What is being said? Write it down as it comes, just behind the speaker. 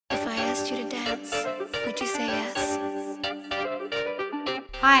dance? Would you say yes?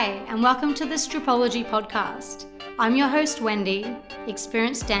 Hi, and welcome to the Stripology podcast. I'm your host, Wendy,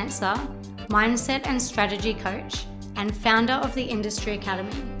 experienced dancer, mindset and strategy coach, and founder of the Industry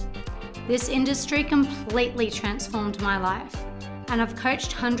Academy. This industry completely transformed my life, and I've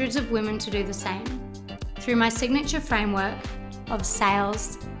coached hundreds of women to do the same. Through my signature framework of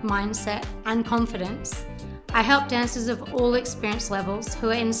sales, mindset, and confidence, I help dancers of all experience levels who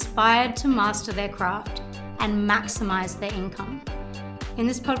are inspired to master their craft and maximize their income. In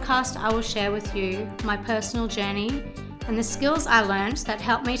this podcast, I will share with you my personal journey and the skills I learned that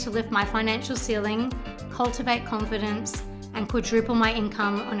helped me to lift my financial ceiling, cultivate confidence, and quadruple my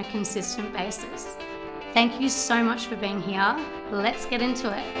income on a consistent basis. Thank you so much for being here. Let's get into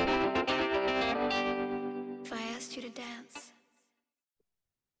it. If I asked you to dance?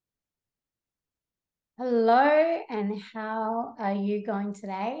 Hello, and how are you going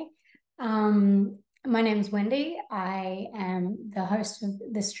today? My name's Wendy. I am the host of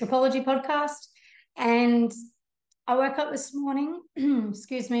the Stripology podcast, and I woke up this morning,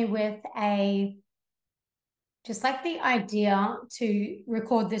 with just like the idea to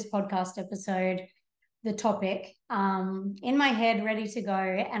record this podcast episode, the topic, in my head, ready to go.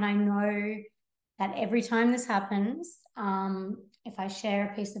 And I know that every time this happens, if I share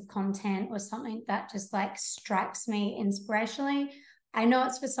a piece of content or something that just like strikes me inspirationally, I know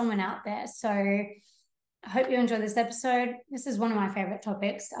it's for someone out there. So I hope you enjoy this episode. This is one of my favorite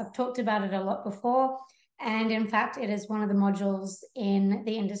topics. I've talked about it a lot before. And in fact, it is one of the modules in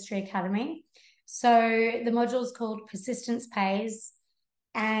the Industry Academy. So the module is called Persistence Pays.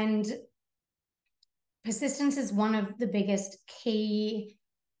 And persistence is one of the biggest key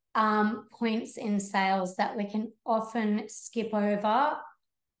points in sales that we can often skip over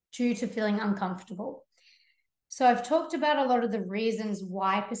due to feeling uncomfortable. So I've talked about a lot of the reasons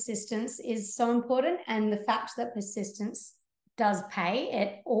why persistence is so important, and the fact that persistence does pay.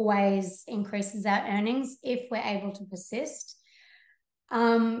 It always increases our earnings if we're able to persist.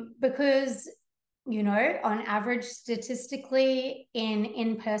 Because, you know, on average, statistically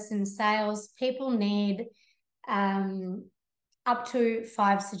in-person sales, people need up to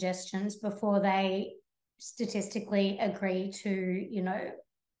 5 suggestions before they statistically agree to, you know,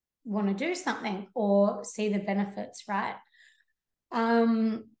 want to do something or see the benefits, right?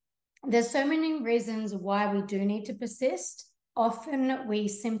 There's so many reasons why we do need to persist. Often we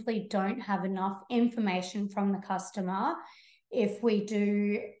simply don't have enough information from the customer if we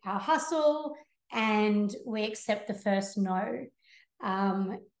do our hustle and we accept the first no.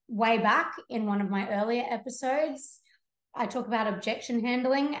 Way back in one of my earlier episodes, I talk about objection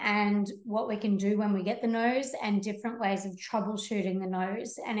handling and what we can do when we get the no's and different ways of troubleshooting the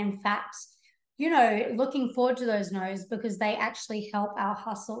no's. And in fact, you know, looking forward to those no's because they actually help our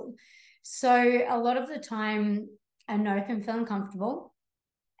hustle. So a lot of the time, a no can feel uncomfortable.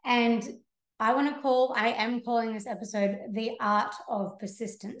 And I am calling this episode The Art of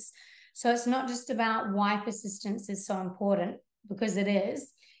Persistence. So it's not just about why persistence is so important, because it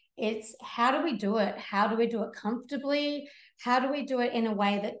is. It's how do we do it? How do we do it comfortably? How do we do it in a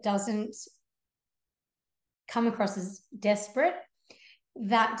way that doesn't come across as desperate,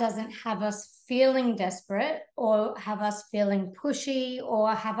 that doesn't have us feeling desperate or have us feeling pushy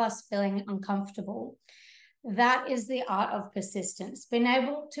or have us feeling uncomfortable? That is the art of persistence, being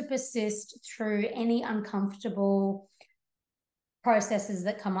able to persist through any uncomfortable processes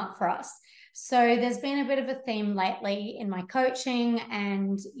that come up for us. So there's been a bit of a theme lately in my coaching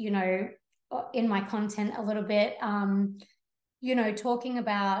and, you know, in my content a little bit, you know, talking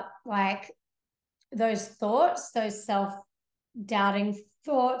about like those thoughts, those self-doubting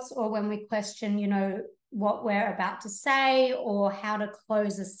thoughts, or when we question, you know, what we're about to say or how to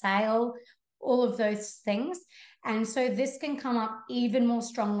close a sale, all of those things. And so this can come up even more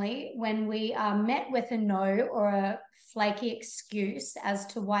strongly when we are met with a no or a flaky excuse as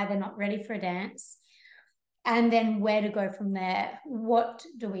to why they're not ready for a dance. And then where to go from there. What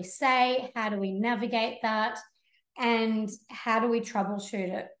do we say? How do we navigate that? And how do we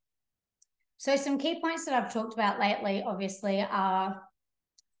troubleshoot it? So some key points that I've talked about lately, obviously, are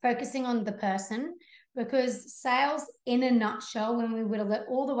focusing on the person, because sales, in a nutshell, when we whittle it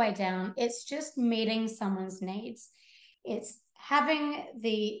all the way down, it's just meeting someone's needs. It's having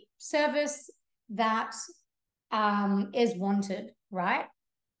the service that is wanted, right?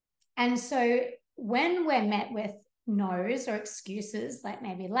 And so when we're met with no's or excuses, like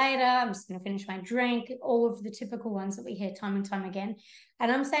maybe later, I'm just going to finish my drink, all of the typical ones that we hear time and time again. And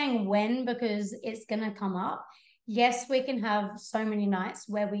I'm saying when because it's going to come up. Yes, we can have so many nights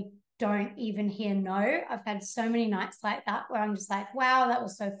where we don't even hear no. I've had so many nights like that where I'm just like, wow, that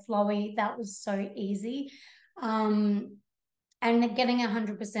was so flowy. That was so easy. And getting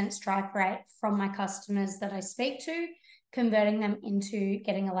 100% strike rate from my customers that I speak to, converting them into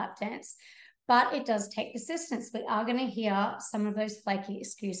getting a lap dance. But it does take persistence. We are going to hear some of those flaky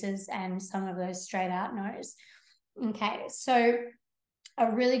excuses and some of those straight out no's. Okay, so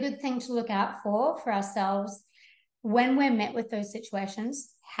a really good thing to look out for ourselves when we're met with those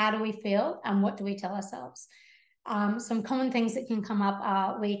situations, how do we feel and what do we tell ourselves? Some common things that can come up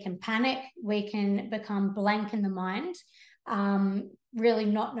are we can panic, we can become blank in the mind, really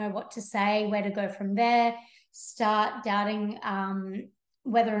not know what to say, where to go from there, start doubting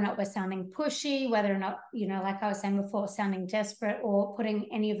whether or not we're sounding pushy, whether or not, like I was saying before, sounding desperate or putting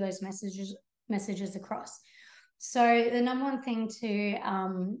any of those messages across. So the number one thing to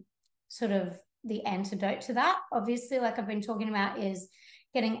sort of the antidote to that, obviously, like I've been talking about, is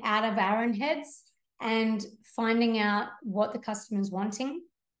getting out of our own heads and finding out what the customer's wanting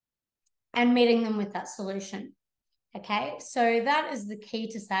and meeting them with that solution. Okay, so that is the key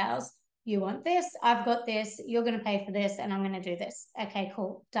to sales. You want this, I've got this, you're going to pay for this, and I'm going to do this. Okay,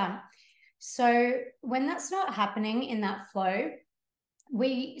 cool, done. So when that's not happening in that flow,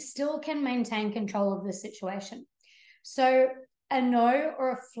 we still can maintain control of the situation. So a no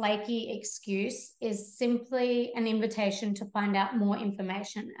or a flaky excuse is simply an invitation to find out more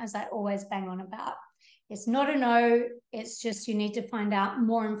information, as I always bang on about. It's not a no, it's just you need to find out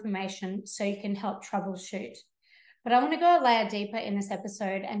more information so you can help troubleshoot. But I want to go a layer deeper in this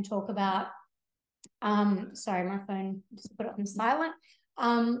episode and talk about, sorry, my phone, just put it on silent.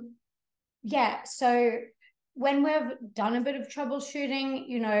 So when we've done a bit of troubleshooting,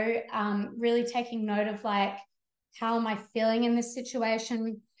 really taking note of like, how am I feeling in this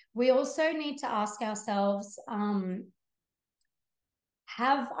situation? We also need to ask ourselves,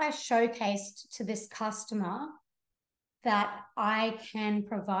 have I showcased to this customer that I can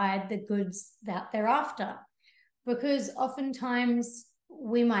provide the goods that they're after? Because oftentimes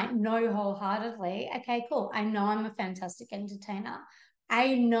we might know wholeheartedly, okay, cool, I know I'm a fantastic entertainer.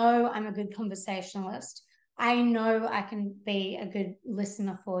 I know I'm a good conversationalist. I know I can be a good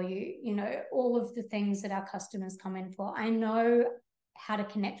listener for you, all of the things that our customers come in for. I know how to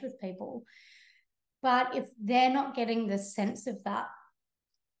connect with people. But if they're not getting the sense of that,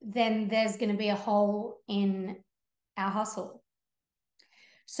 then there's going to be a hole in our hustle.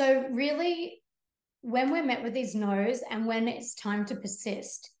 So really, when we're met with these no's and when it's time to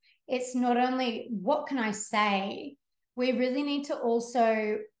persist, it's not only what can I say, we really need to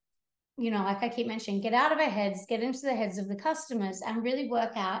also, like I keep mentioning, get out of our heads, get into the heads of the customers and really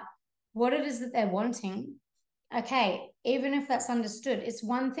work out what it is that they're wanting. Okay, even if that's understood, it's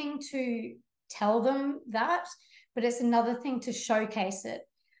one thing to tell them that, but it's another thing to showcase it.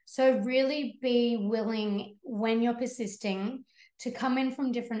 So really be willing when you're persisting to come in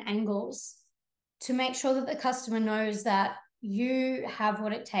from different angles to make sure that the customer knows that you have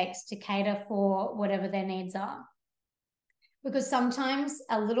what it takes to cater for whatever their needs are. Because sometimes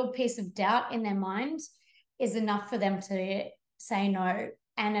a little piece of doubt in their mind is enough for them to say no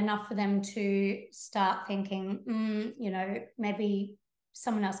and enough for them to start thinking, maybe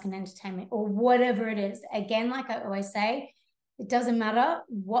someone else can entertain me or whatever it is. Again, like I always say, it doesn't matter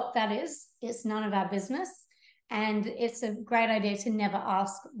what that is. It's none of our business. And it's a great idea to never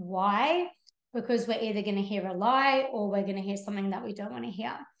ask why, because we're either going to hear a lie or we're going to hear something that we don't want to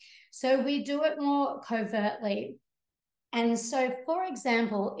hear. So we do it more covertly. And so, for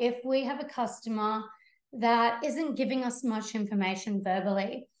example, if we have a customer that isn't giving us much information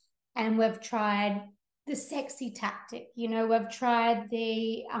verbally and we've tried the sexy tactic, we've tried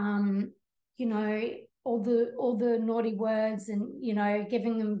the, all the naughty words and,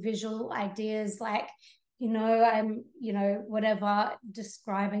 giving them visual ideas like, I'm, whatever,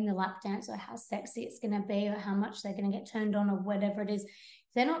 describing the lap dance or how sexy it's going to be or how much they're going to get turned on or whatever it is. If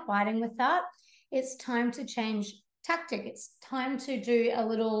they're not biting with that, it's time to change tactic. It's time to do a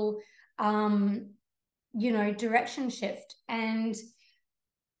little, direction shift and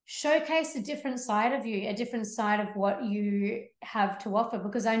showcase a different side of you, a different side of what you have to offer.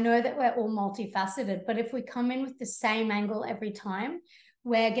 Because I know that we're all multifaceted, but if we come in with the same angle every time,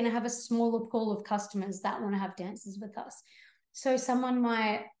 we're going to have a smaller pool of customers that want to have dances with us. So someone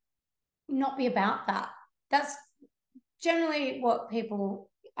might not be about that. That's generally what people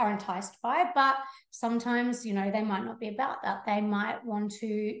are enticed by, but sometimes, they might not be about that. They might want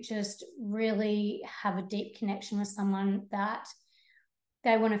to just really have a deep connection with someone that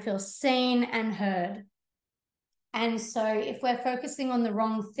they want to feel seen and heard. And so if we're focusing on the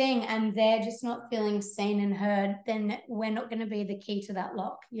wrong thing and they're just not feeling seen and heard, then we're not going to be the key to that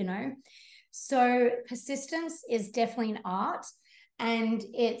lock, you know? So persistence is definitely an art, and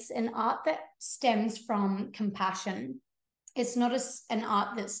it's an art that stems from compassion. It's not an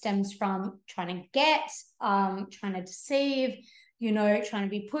art that stems from trying to get, trying to deceive, you know, trying to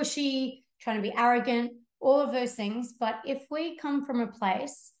be pushy, trying to be arrogant, all of those things. But if we come from a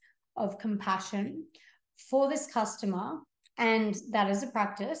place of compassion for this customer, and that is a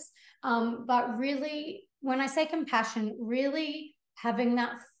practice, but really, when I say compassion, really having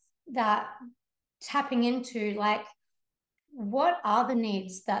that tapping into, like, what are the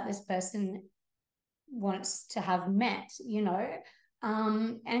needs that this person wants to have met, you know,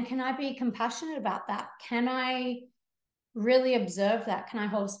 and can I be compassionate about that? Can I really observe that? Can I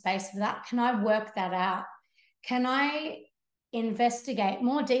hold space for that? Can I work that out? Can I investigate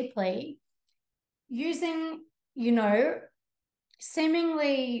more deeply using, you know,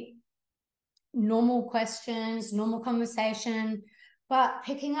 seemingly normal questions, normal conversation, but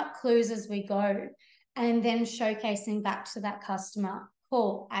picking up clues as we go, and then showcasing back to that customer,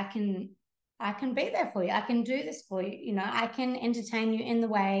 cool, I can be there for you. I can do this for you. You know, I can entertain you in the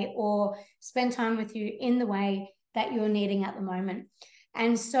way or spend time with you in the way that you're needing at the moment.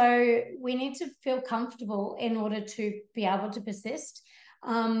 And so we need to feel comfortable in order to be able to persist.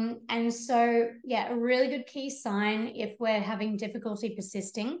 And so, yeah, a really good key sign if we're having difficulty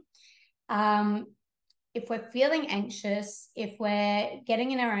persisting, if we're feeling anxious, if we're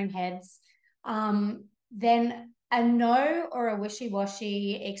getting in our own heads, then a no or a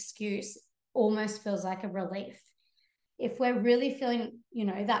wishy-washy excuse almost feels like a relief. If we're really feeling, you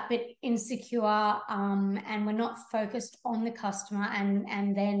know, that bit insecure, and we're not focused on the customer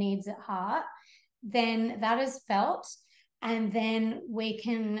and their needs at heart, then that is felt. And then we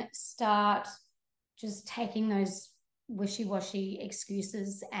can start just taking those wishy-washy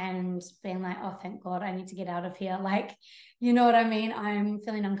excuses and being like, oh, thank God, I need to get out of here. Like, you know what I mean? I'm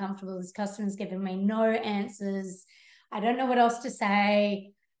feeling uncomfortable. This customer's giving me no answers. I don't know what else to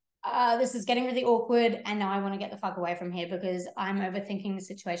say. This is getting really awkward, and now I want to get the fuck away from here because I'm overthinking the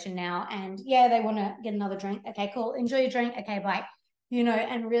situation now. And yeah, they want to get another drink. Okay, cool. Enjoy your drink. Okay, bye. You know,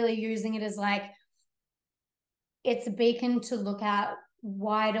 and really using it as like, it's a beacon to look at.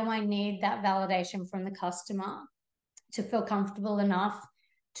 Why do I need that validation from the customer to feel comfortable enough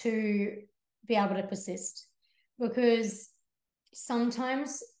to be able to persist? Because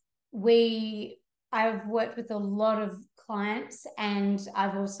sometimes I've worked with a lot of clients, and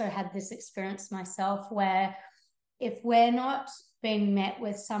I've also had this experience myself, where if we're not being met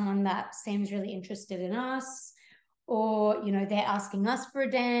with someone that seems really interested in us, or, you know, they're asking us for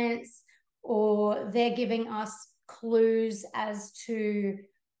a dance, or they're giving us clues as to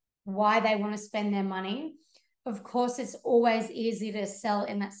why they want to spend their money, of course, it's always easy to sell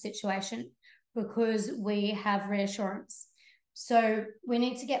in that situation because we have reassurance. So we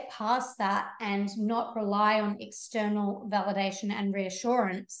need to get past that and not rely on external validation and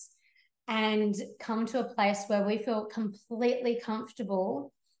reassurance, and come to a place where we feel completely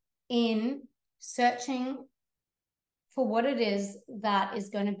comfortable in searching for what it is that is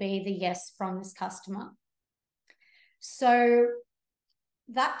going to be the yes from this customer. So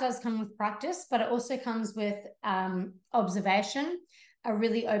that does come with practice, but it also comes with observation, a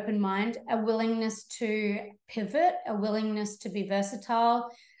really open mind, a willingness to pivot, a willingness to be versatile,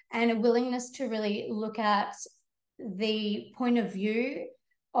 and a willingness to really look at the point of view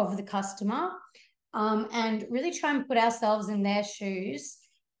of the customer, and really try and put ourselves in their shoes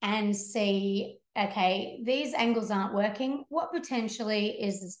and see, okay, these angles aren't working. What potentially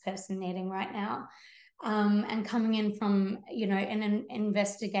is this person needing right now? And coming in from, you know, an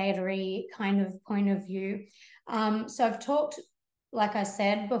investigatory kind of point of view. So I've talked, like I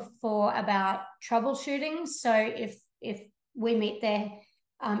said before, about troubleshooting. So if we meet their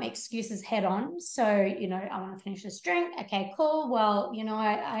excuses head on, so, you know, I want to finish this drink. Okay, cool. Well, you know,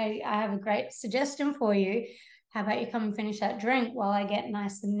 I have a great suggestion for you. How about you come and finish that drink while I get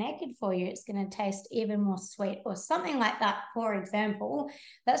nice and naked for you? It's going to taste even more sweet, or something like that, for example.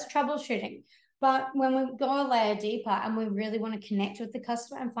 That's troubleshooting. But when we go a layer deeper and we really want to connect with the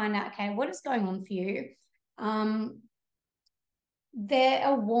customer and find out, okay, what is going on for you? They're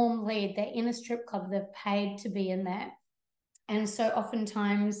a warm lead. They're in a strip club. They've paid to be in there. And so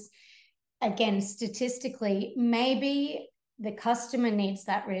oftentimes, again, statistically, maybe the customer needs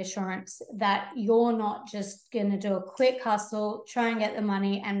that reassurance that you're not just going to do a quick hustle, try and get the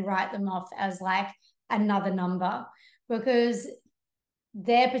money and write them off as like another number, because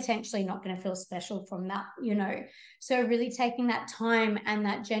they're potentially not going to feel special from that, you know. So really taking that time and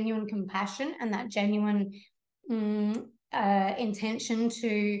that genuine compassion and that genuine intention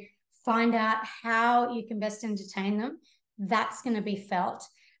to find out how you can best entertain them, that's going to be felt.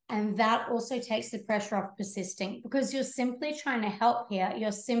 And that also takes the pressure off persisting, because you're simply trying to help here.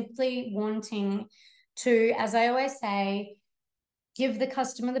 You're simply wanting to, as I always say, give the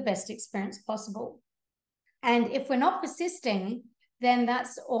customer the best experience possible. And if we're not persisting, then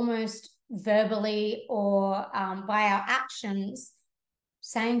that's almost verbally or by our actions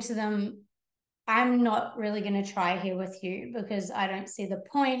saying to them, I'm not really going to try here with you because I don't see the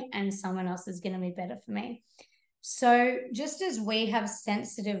point and someone else is going to be better for me. So just as we have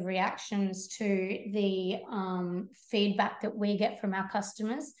sensitive reactions to the feedback that we get from our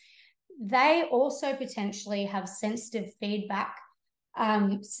customers, they also potentially have sensitive feedback,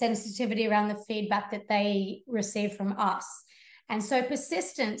 sensitivity around the feedback that they receive from us. And so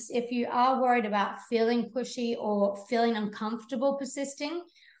persistence, if you are worried about feeling pushy or feeling uncomfortable persisting,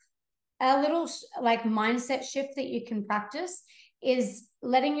 a little like mindset shift that you can practice is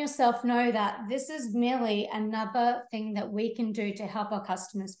letting yourself know that this is merely another thing that we can do to help our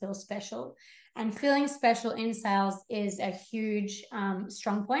customers feel special. And feeling special in sales is a huge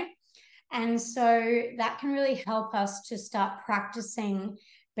strong point. And so that can really help us to start practicing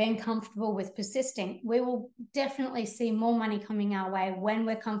being comfortable with persisting. We will definitely see more money coming our way when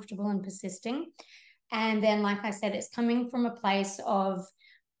we're comfortable and persisting. And then, like I said, it's coming from a place of,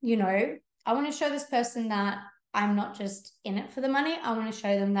 you know, I want to show this person that I'm not just in it for the money. I want to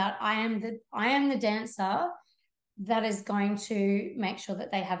show them that I am the dancer that is going to make sure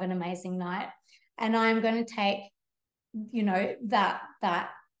that they have an amazing night. And I'm going to take, you know, that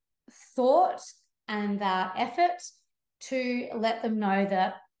thought and that effort to let them know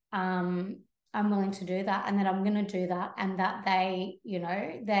that I'm willing to do that and that I'm going to do that, and that they, you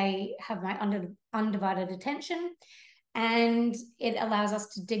know, they have my undivided attention. And it allows us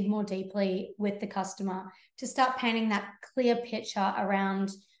to dig more deeply with the customer to start painting that clear picture around,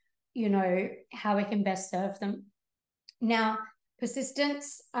 you know, how we can best serve them. Now,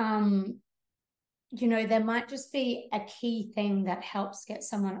 persistence, you know, there might just be a key thing that helps get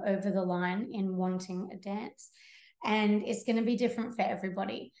someone over the line in wanting a dance. And it's going to be different for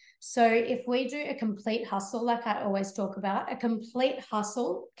everybody. So if we do a complete hustle, like I always talk about, a complete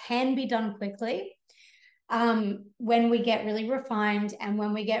hustle can be done quickly. When we get really refined and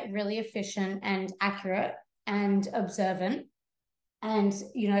when we get really efficient and accurate and observant, and,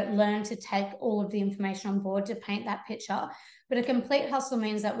 you know, learn to take all of the information on board to paint that picture. But a complete hustle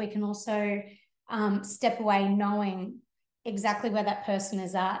means that we can also step away knowing exactly where that person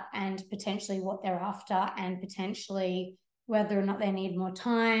is at and potentially what they're after, and potentially whether or not they need more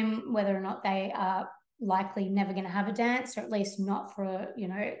time, whether or not they are likely never going to have a dance, or at least not for, you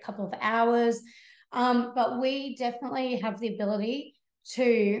know, a couple of hours. But we definitely have the ability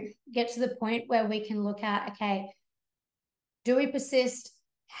to get to the point where we can look at, okay, do we persist?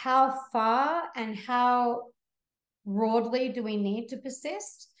 How far and how broadly do we need to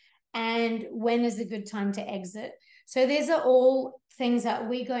persist? And when is a good time to exit? So these are all things that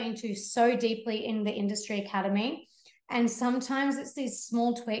we go into so deeply in the Industry Academy. And sometimes it's these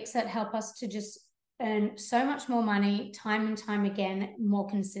small tweaks that help us to just earn so much more money time and time again, more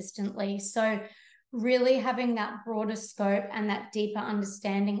consistently. So really having that broader scope and that deeper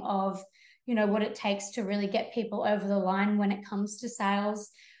understanding of, you know, what it takes to really get people over the line when it comes to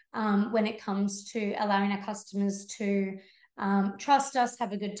sales, when it comes to allowing our customers to trust us,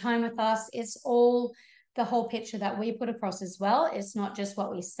 have a good time with us. It's all the whole picture that we put across as well. It's not just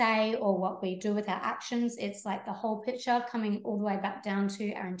what we say or what we do with our actions. It's like the whole picture coming all the way back down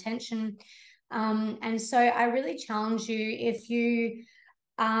to our intention. And so I really challenge you, if you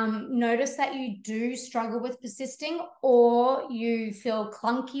notice that you do struggle with persisting, or you feel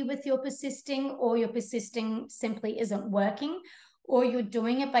clunky with your persisting, or your persisting simply isn't working, or you're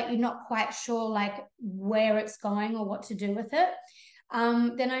doing it but you're not quite sure like where it's going or what to do with it,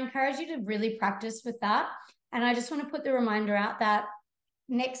 then I encourage you to really practice with that. And I just want to put the reminder out that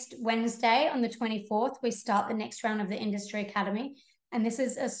next Wednesday on the 24th, we start the next round of the Industry Academy. And this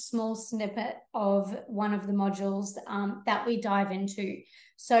is a small snippet of one of the modules that we dive into.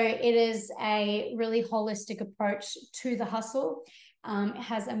 So it is a really holistic approach to the hustle. It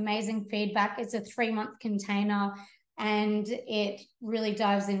has amazing feedback. It's a 3-month container, and it really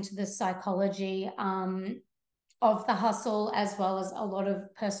dives into the psychology of the hustle, as well as a lot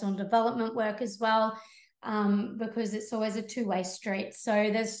of personal development work as well, because it's always a two-way street. So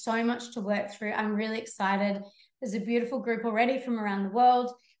there's so much to work through. I'm really excited. There's a beautiful group already from around the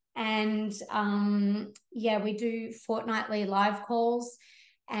world. And yeah, we do fortnightly live calls,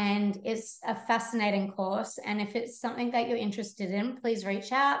 and it's a fascinating course. And if it's something that you're interested in, please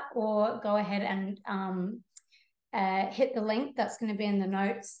reach out or go ahead and hit the link that's going to be in the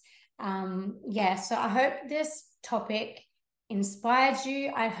notes. So I hope this topic inspired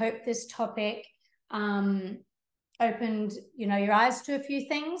you. I hope this topic opened, your eyes to a few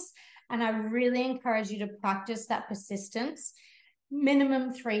things. And I really encourage you to practice that persistence.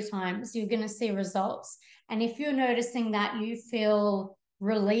 Minimum 3 times, you're going to see results. And if you're noticing that you feel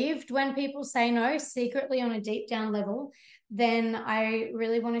relieved when people say no secretly on a deep down level, then I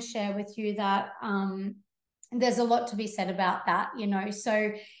really want to share with you that there's a lot to be said about that,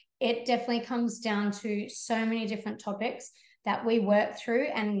 So it definitely comes down to so many different topics that we work through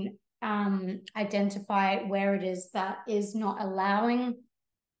and identify where it is that is not allowing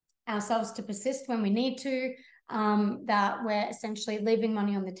ourselves to persist when we need to, that we're essentially leaving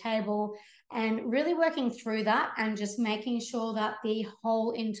money on the table, and really working through that and just making sure that the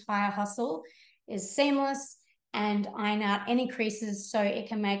whole entire hustle is seamless and iron out any creases so it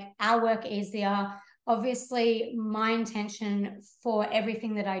can make our work easier. Obviously, my intention for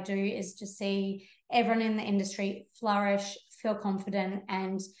everything that I do is to see everyone in the industry flourish, feel confident,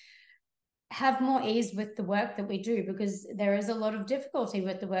 and have more ease with the work that we do, because there is a lot of difficulty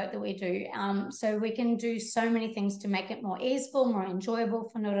with the work that we do. So we can do so many things to make it more easeful, more enjoyable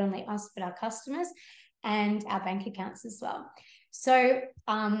for not only us, but our customers and our bank accounts as well. So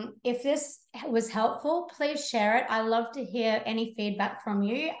if this was helpful, please share it. I love to hear any feedback from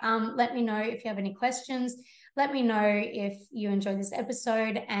you. Let me know if you have any questions. Let me know if you enjoyed this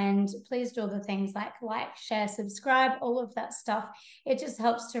episode, and please do all the things like, share, subscribe, all of that stuff. It just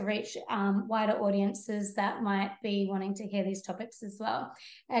helps to reach wider audiences that might be wanting to hear these topics as well.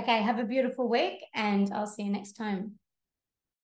 Okay, have a beautiful week, and I'll see you next time.